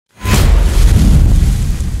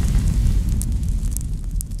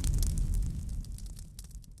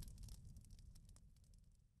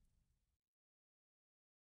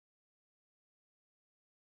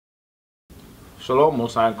Shalom,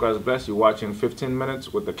 Most High in Christ bless. You're watching 15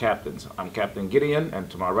 Minutes with the Captains. I'm Captain Gideon, and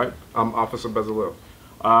to my right, I'm Officer Bezalel.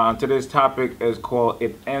 Today's topic is called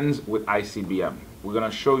It Ends with ICBM. We're going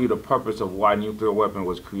to show you the purpose of why nuclear weapon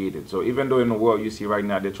was created. So even though in the world you see right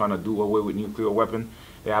now they're trying to do away with nuclear weapon,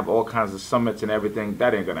 they have all kinds of summits and everything,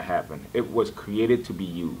 that ain't going to happen. It was created to be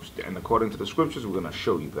used. And according to the scriptures, we're going to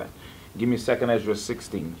show you that. Give me 2 Ezra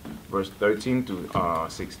 16, verse 13 to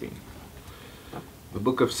 16. The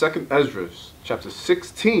book of 2 Ezra, chapter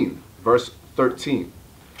 16, verse 13.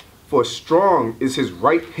 For strong is his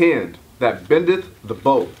right hand that bendeth the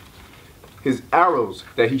bow. His arrows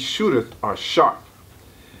that he shooteth are sharp,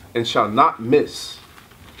 and shall not miss,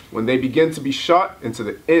 when they begin to be shot into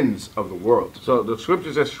the ends of the world. So the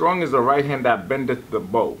scripture says, strong is the right hand that bendeth the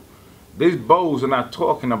bow. These bows are not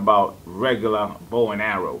talking about regular bow and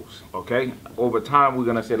arrows, okay? Over time, we're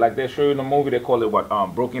going to say, like they show you in the movie, they call it what?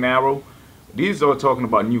 Broken arrow. These are talking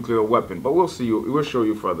about nuclear weapon, but we'll show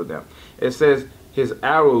you further down. It says, his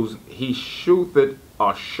arrows he shooteth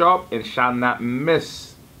are sharp and shall not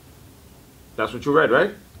miss. That's what you read,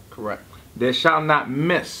 right? Correct. They shall not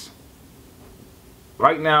miss.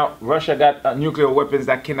 Right now, Russia got nuclear weapons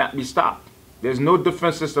that cannot be stopped. There's no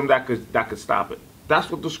defense system that could stop it.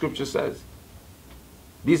 That's what the scripture says.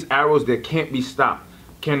 These arrows, they can't be stopped.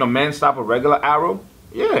 Can a man stop a regular arrow?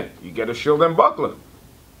 Yeah, you get a shield and buckler.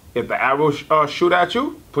 If the arrow shoot at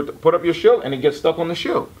you, put up your shield and it gets stuck on the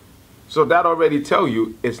shield. So that already tell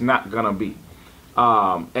you it's not going to be.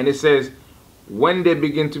 And it says, when they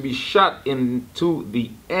begin to be shot into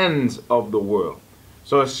the ends of the world.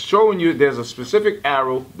 So it's showing you there's a specific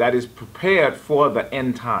arrow that is prepared for the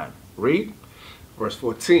end time. Read. Verse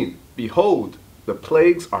 14. Behold, the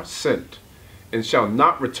plagues are sent, and shall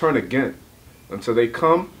not return again, until they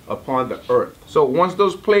come upon the earth. So once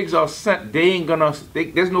those plagues are sent,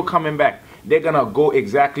 there's no coming back. They're going to go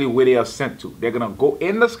exactly where they are sent to. They're going to go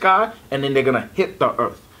in the sky, and then they're going to hit the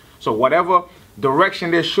earth. So whatever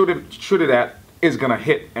direction they shoot it at is going to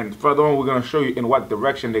hit. And further on, we're going to show you in what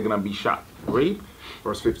direction they're going to be shot. Read.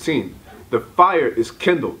 Verse 15. The fire is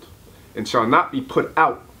kindled, and shall not be put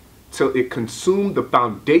out, till it consume the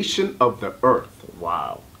foundation of the earth.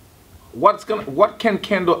 Wow. What can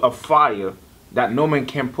kindle a fire that no man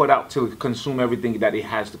can put out to consume everything that it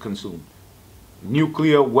has to consume?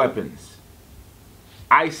 Nuclear weapons.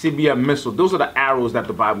 ICBM missile. Those are the arrows that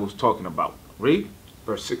the Bible is talking about. Read.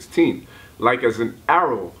 Verse 16. Like as an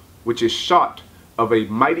arrow which is shot of a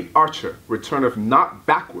mighty archer returneth not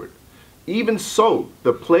backward, even so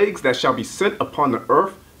the plagues that shall be sent upon the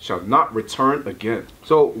earth shall not return again.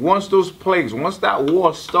 So once those plagues, once that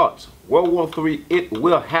war starts, World War III, it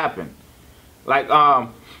will happen. Like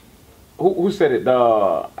who said it?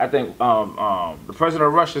 I think the president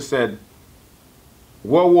of Russia said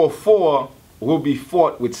World War IV will be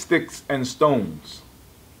fought with sticks and stones.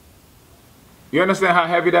 You understand how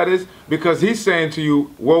heavy that is? Because he's saying to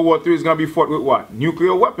you, World War III is going to be fought with what?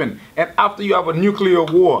 Nuclear weapon. And after you have a nuclear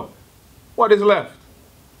war, what is left?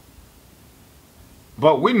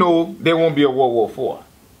 But we know there won't be a World War IV.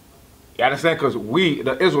 You understand? Because we,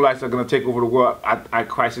 the Israelites, are going to take over the world at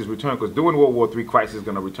Christ's return. Because during World War III, Christ is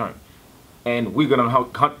going to return. And we're going to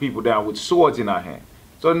hunt people down with swords in our hand.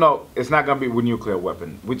 So no, it's not going to be with nuclear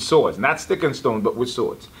weapon. With swords. Not stick and stone, but with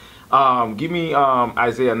swords. Give me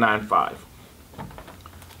Isaiah 9:5.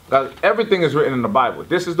 Because everything is written in the Bible.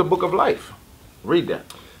 This is the book of life. Read that.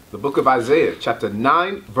 The book of Isaiah, chapter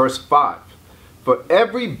 9, verse 5. For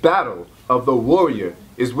every battle of the warrior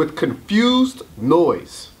is with confused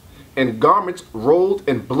noise, and garments rolled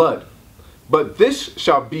in blood. But this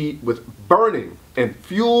shall be with burning and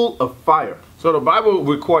fuel of fire. So the Bible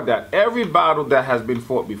record that every battle that has been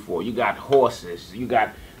fought before, you got horses, you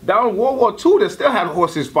got, down in World War II, they still had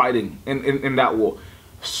horses fighting in that war.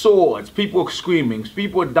 Swords, people screaming,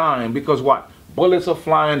 people dying because what? Bullets are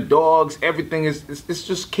flying, dogs, everything it's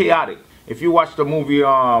just chaotic. If you watch the movie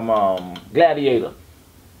Gladiator,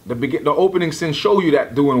 the opening scene show you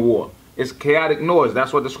that during war. It's chaotic noise.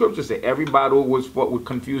 That's what the scriptures say. Every battle was fought with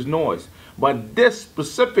confused noise. But this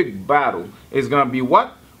specific battle is going to be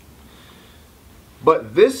what?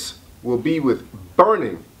 But this will be with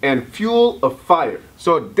burning and fuel of fire.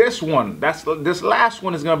 So this last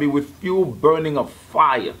one is going to be with fuel burning of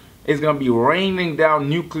fire. It's going to be raining down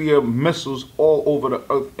nuclear missiles all over the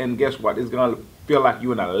earth. And guess what? It's going to feel like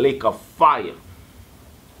you're in a lake of fire.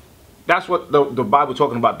 That's what the Bible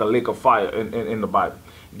talking about, the lake of fire in the Bible.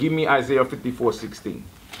 Give me Isaiah 54:16.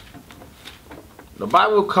 The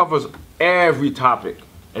Bible covers every topic.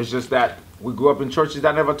 It's just that we grew up in churches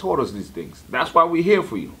that never taught us these things. That's why we're here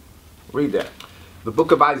for you. Read that. The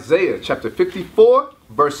book of Isaiah, chapter 54,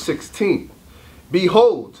 verse 16.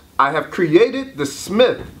 Behold, I have created the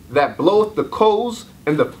smith that bloweth the coals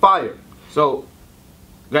and the fire. So,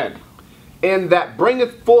 that. And that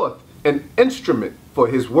bringeth forth an instrument for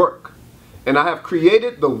his work. And I have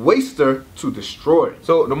created the waster to destroy.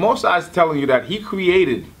 So the Most High is telling you that he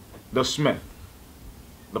created the smith.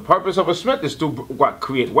 The purpose of a smith is to what?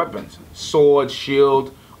 Create weapons. Sword,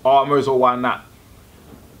 shield, armors, or whatnot.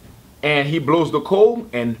 And he blows the coal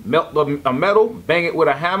and melt a metal, bang it with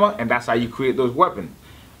a hammer, and that's how you create those weapons.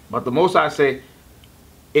 But the Most High say,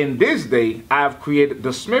 in this day, I have created,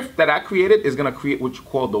 the smith that I created is going to create what you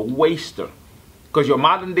call the waster. Because your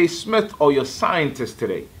modern day smith or your scientist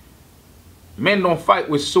today, men don't fight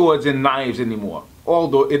with swords and knives anymore.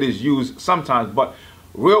 Although it is used sometimes, but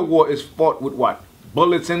real war is fought with what?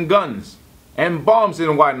 Bullets and guns and bombs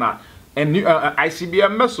and whatnot. And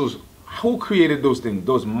ICBM missiles. Who created those things?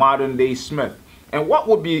 Those modern day smith. And what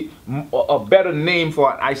would be a better name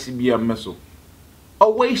for an ICBM missile?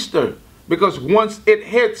 A waster. Because once it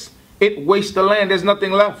hits, it wastes the land. There's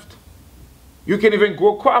nothing left. You can't even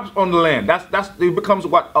grow crops on the land. It becomes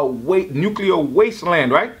what? A nuclear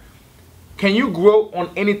wasteland, right? Can you grow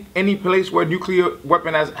on any place where a nuclear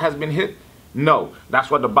weapon has been hit? No.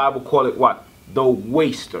 That's what the Bible call it what? The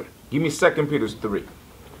waster. Give me 2 Peter 3.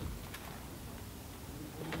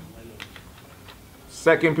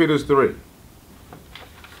 2 Peter 3.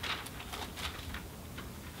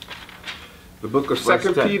 The book of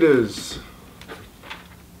 2 Peter's.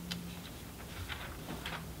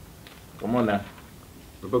 Come on now.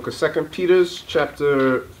 The book of 2 Peter's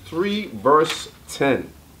chapter 3 verse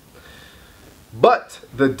 10. But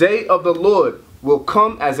the day of the Lord will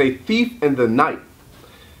come as a thief in the night,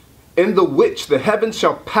 in the which the heavens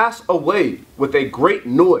shall pass away with a great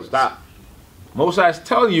noise. Stop. Moses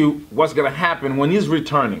tell you what's going to happen when he's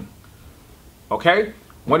returning. Okay?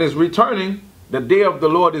 When he's returning, the day of the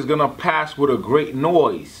Lord is going to pass with a great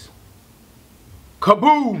noise.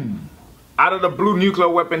 Kaboom! Out of the blue nuclear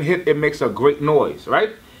weapon hit, it makes a great noise,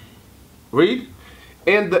 right? Read.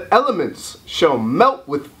 And the elements shall melt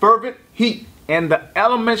with fervent heat. And the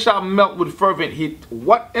elements shall melt with fervent heat.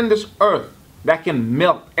 What in this earth that can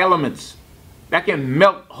melt elements? That can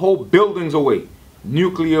melt whole buildings away?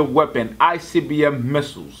 Nuclear weapon, ICBM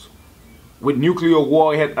missiles with nuclear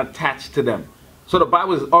warhead attached to them. So the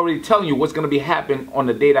Bible is already telling you what's going to be happening on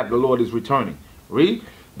the day that the Lord is returning. Read.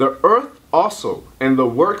 The earth also and the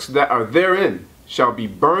works that are therein shall be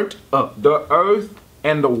burnt up. The earth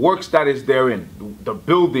and the works that is therein, the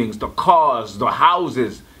buildings, the cars, the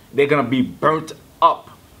houses, they're going to be burnt up.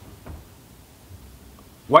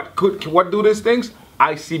 What do these things?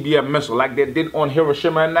 ICBM missile, like they did on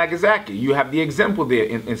Hiroshima and Nagasaki. You have the example there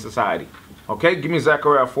in society. Okay, give me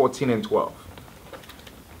Zechariah 14 and 12.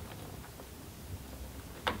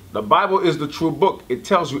 The Bible is the true book. It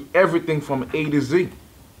tells you everything from A to Z.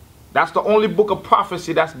 That's the only book of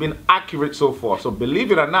prophecy that's been accurate so far. So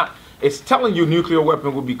believe it or not, it's telling you nuclear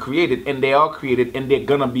weapons will be created, and they are created, and they're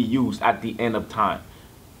going to be used at the end of time.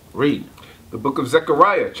 Read. The book of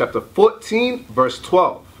Zechariah, chapter 14, verse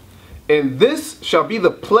 12. And this shall be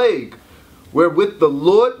the plague wherewith the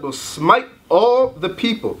Lord will smite all the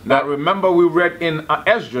people. Now remember, we read in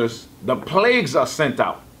Esdras, the plagues are sent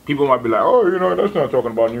out. People might be like, oh, you know, that's not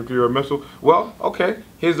talking about nuclear missile. Well, okay,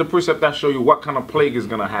 here's the precept that show you what kind of plague is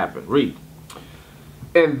going to happen. Read.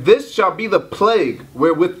 And this shall be the plague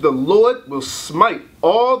wherewith the Lord will smite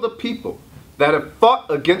all the people that have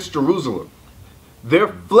fought against Jerusalem. Their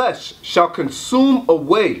flesh shall consume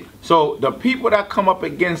away. So the people that come up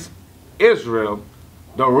against Israel,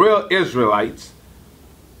 the real Israelites,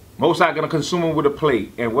 Most are going to consume them with a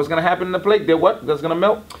plague. And what's going to happen in the plague? They're what? That's going to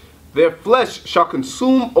melt? Their flesh shall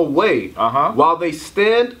consume away while they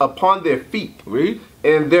stand upon their feet. Read.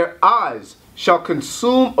 And their eyes shall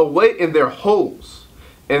consume away in their holes.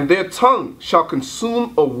 And their tongue shall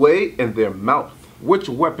consume away in their mouth. Which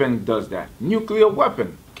weapon does that? Nuclear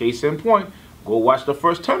weapon. Case in point. Go watch the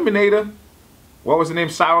first Terminator. What was her name?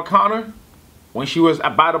 Sarah Connor. When she was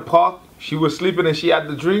by the park, she was sleeping and she had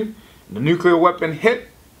the dream. The nuclear weapon hit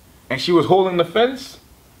and she was holding the fence.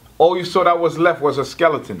 All you saw that was left was a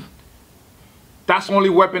skeleton. That's the only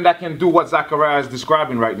weapon that can do what Zechariah is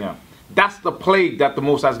describing right now. That's the plague that the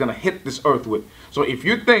Most High is going to hit this earth with. So if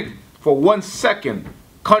you think for 1 second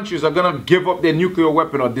countries are going to give up their nuclear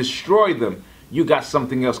weapon or destroy them, you got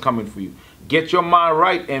something else coming for you. Get your mind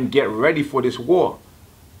right and get ready for this war.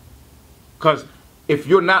 Because if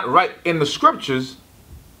you're not right in the scriptures,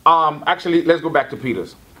 actually, let's go back to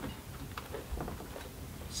Peter's.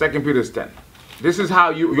 2 Peter 10. This is how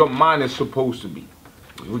your mind is supposed to be.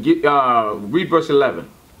 Read verse 11.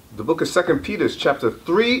 The book of 2 Peter, chapter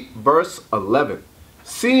 3, verse 11.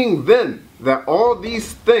 Seeing then that all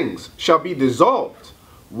these things shall be dissolved,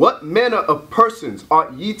 what manner of persons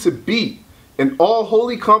ought ye to be in all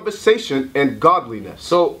holy conversation and godliness?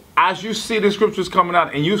 So as you see the scriptures coming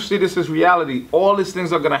out and you see this as reality, all these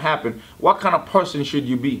things are going to happen. What kind of person should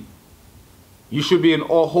you be? You should be in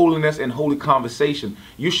all holiness and holy conversation.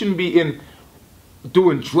 You shouldn't be in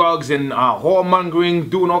doing drugs and whoremongering,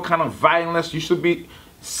 doing all kind of violence. You should be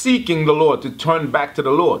seeking the Lord, to turn back to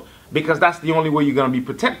the Lord, because that's the only way you're going to be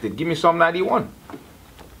protected. Give me Psalm 91.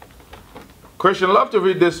 Christian love to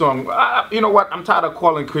read this song. You know what? I'm tired of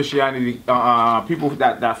calling Christianity, people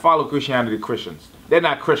that follow Christianity, Christians. They're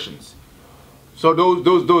not Christians. So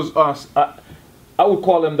those I would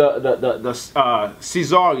call them the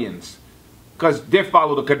Caesarians, because they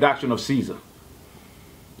follow the doctrine of Caesar.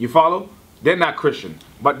 You follow? They're not Christian,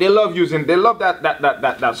 but they love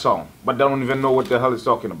that song, but they don't even know what the hell it's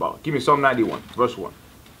talking about. Give me Psalm 91, verse 1.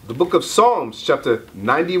 The book of Psalms, chapter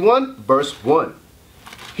 91, verse 1.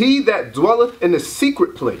 He that dwelleth in the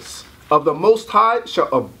secret place of the Most High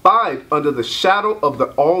shall abide under the shadow of the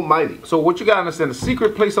Almighty. So what you got to understand, the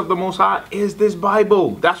secret place of the Most High is this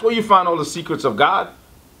Bible. That's where you find all the secrets of God.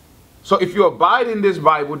 So if you abide in this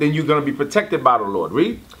Bible, then you're going to be protected by the Lord.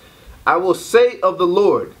 Read. I will say of the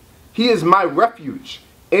Lord, He is my refuge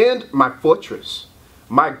and my fortress,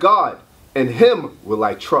 my God, in Him will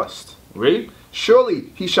I trust. Read. Surely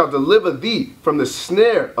He shall deliver thee from the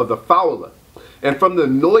snare of the fowler, and from the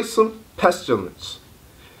noisome pestilence.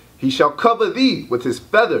 He shall cover thee with His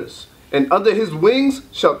feathers, and under His wings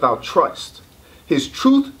shalt thou trust. His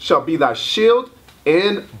truth shall be thy shield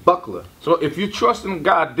and buckler. So if you trust in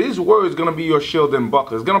God, this word is going to be your shield and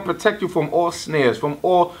buckler. It's going to protect you from all snares, from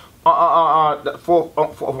all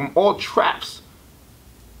from all traps,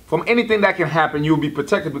 from anything that can happen. You'll be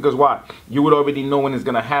protected, because why? You would already know when it's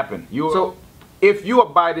going to happen. So if you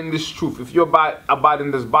abide in this truth, if you abide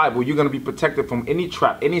in this Bible, you're going to be protected from any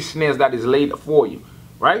trap, any snares that is laid for you.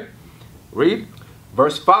 Right? Read.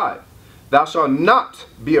 Verse 5. Thou shalt not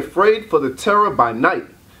be afraid for the terror by night,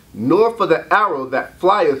 nor for the arrow that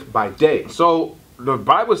flieth by day. So the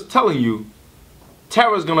Bible is telling you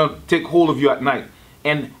terror is going to take hold of you at night.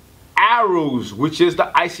 And arrows, which is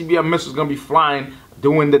the ICBM missiles, going to be flying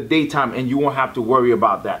during the daytime, and you won't have to worry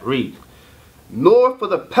about that. Read. Nor for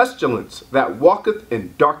the pestilence that walketh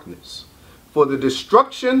in darkness, for the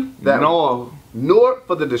destruction that nor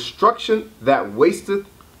for the destruction that wasteth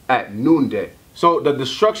at noonday. So the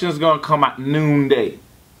destruction is going to come at noonday.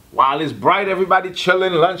 While it's bright, everybody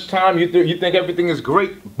chilling, lunchtime, you think everything is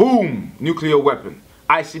great. Boom! Nuclear weapon.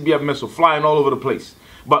 ICBM missile flying all over the place.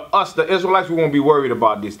 But us, the Israelites, we won't be worried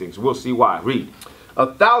about these things. We'll see why. Read.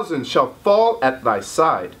 1,000 shall fall at thy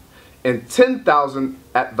side, and 10,000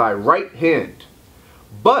 at thy right hand,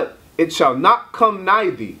 but it shall not come nigh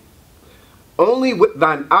thee. Only with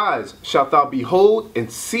thine eyes shalt thou behold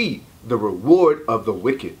and see the reward of the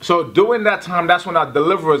wicked. So during that time, that's when our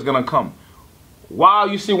deliverer is going to come. Wow,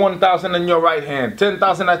 you see 1,000 in your right hand,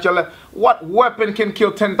 10,000 at your left. What weapon can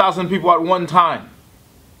kill 10,000 people at one time?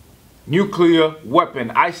 Nuclear weapon.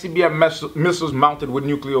 ICBM missiles mounted with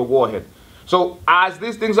nuclear warhead. So as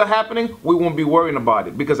these things are happening, we won't be worrying about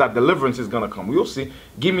it, because our deliverance is going to come. We'll see.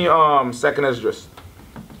 Give me 2nd Ezra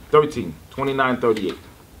 13, 29, 38.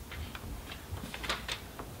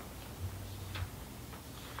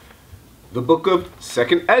 The book of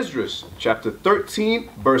 2nd Ezra, chapter 13,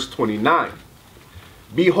 verse 29.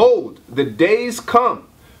 Behold, the days come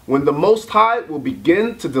when the Most High will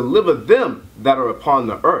begin to deliver them that are upon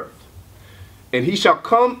the earth. And he shall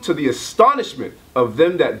come to the astonishment of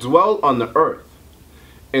them that dwell on the earth.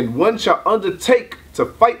 And one shall undertake to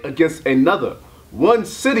fight against another, one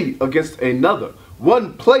city against another,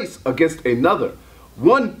 one place against another,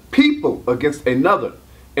 one people against another,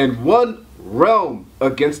 and one realm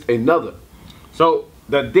against another. So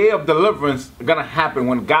the day of deliverance is going to happen.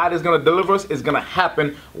 When God is going to deliver us, it's going to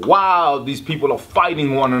happen while these people are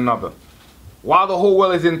fighting one another. While the whole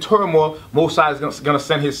world is in turmoil, Most High is going to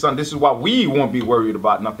send His Son. This is why we won't be worried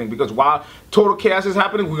about nothing, because while total chaos is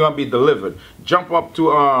happening, we're going to be delivered. Jump up to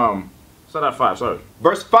start at 5, sorry.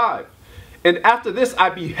 Verse 5. And after this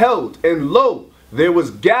I beheld, and lo, there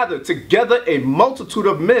was gathered together a multitude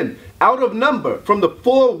of men out of number from the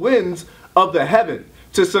four winds of the heaven,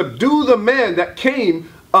 to subdue the man that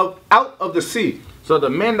came out of the sea. So the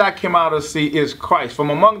man that came out of the sea is Christ.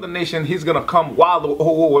 From among the nations, He's going to come while the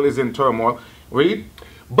whole world is in turmoil. Read.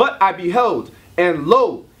 But I beheld, and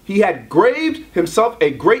lo, He had graved Himself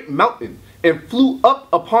a great mountain, and flew up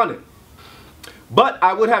upon it. But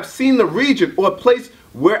I would have seen the region or place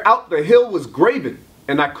whereout the hill was graven,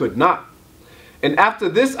 and I could not. And after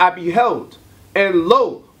this I beheld, and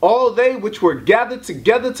lo, All they which were gathered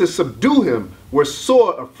together to subdue him were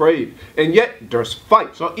sore afraid, and yet durst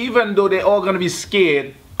fight. So even though they're all going to be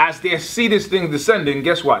scared, as they see this thing descending,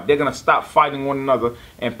 guess what? They're going to stop fighting one another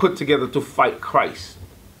and put together to fight Christ.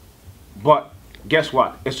 But guess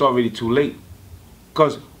what? It's already too late.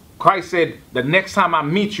 Because Christ said, the next time I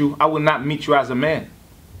meet you, I will not meet you as a man.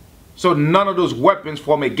 So none of those weapons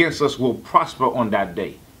formed against us will prosper on that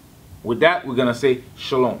day. With that, we're going to say,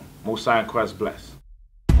 Shalom. Most High in Christ bless.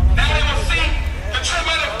 Now they will see the true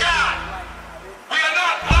men of God. We are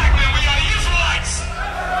not black men, we are the Israelites.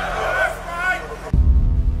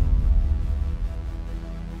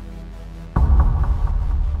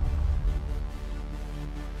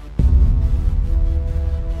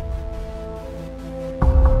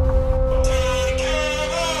 Take care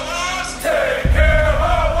of us. Take care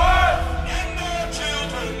of us. And our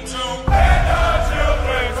children too. And our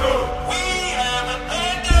children too. We have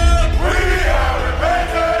repented. We have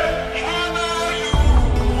repented. How are you?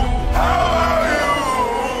 How are you?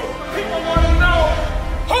 People want to know,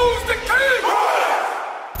 who's the king?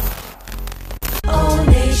 O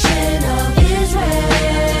nation of Israel,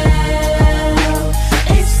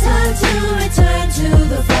 it's time to return to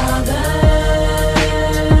the Father.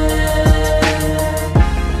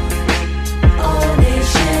 O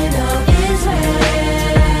nation of Israel,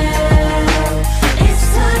 it's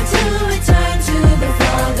time to return to the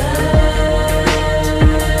Father.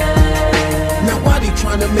 Now why they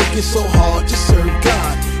trying to make it so hard to serve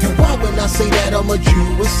God? And why when I say that I'm a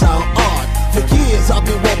Jew it sound odd? For years I've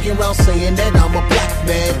been walking around saying that I'm a black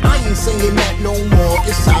man. I ain't saying that no more,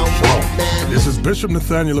 it sounds wrong, man. This is Bishop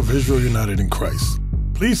Nathaniel of Israel United in Christ.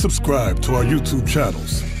 Please subscribe to our YouTube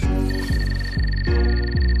channels.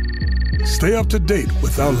 Stay up to date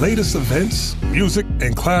with our latest events, music,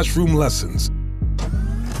 and classroom lessons.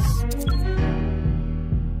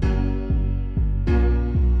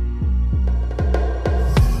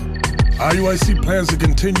 IUIC plans to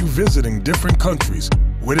continue visiting different countries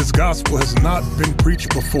where this gospel has not been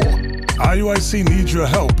preached before. IUIC needs your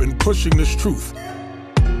help in pushing this truth.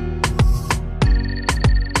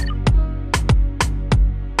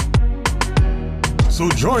 So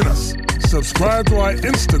join us. Subscribe to our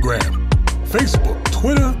Instagram, Facebook,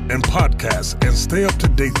 Twitter, and podcasts, and stay up to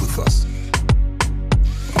date with us.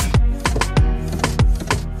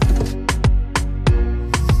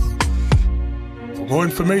 For more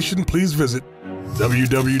information, please visit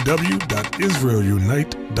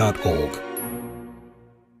www.israelunite.org.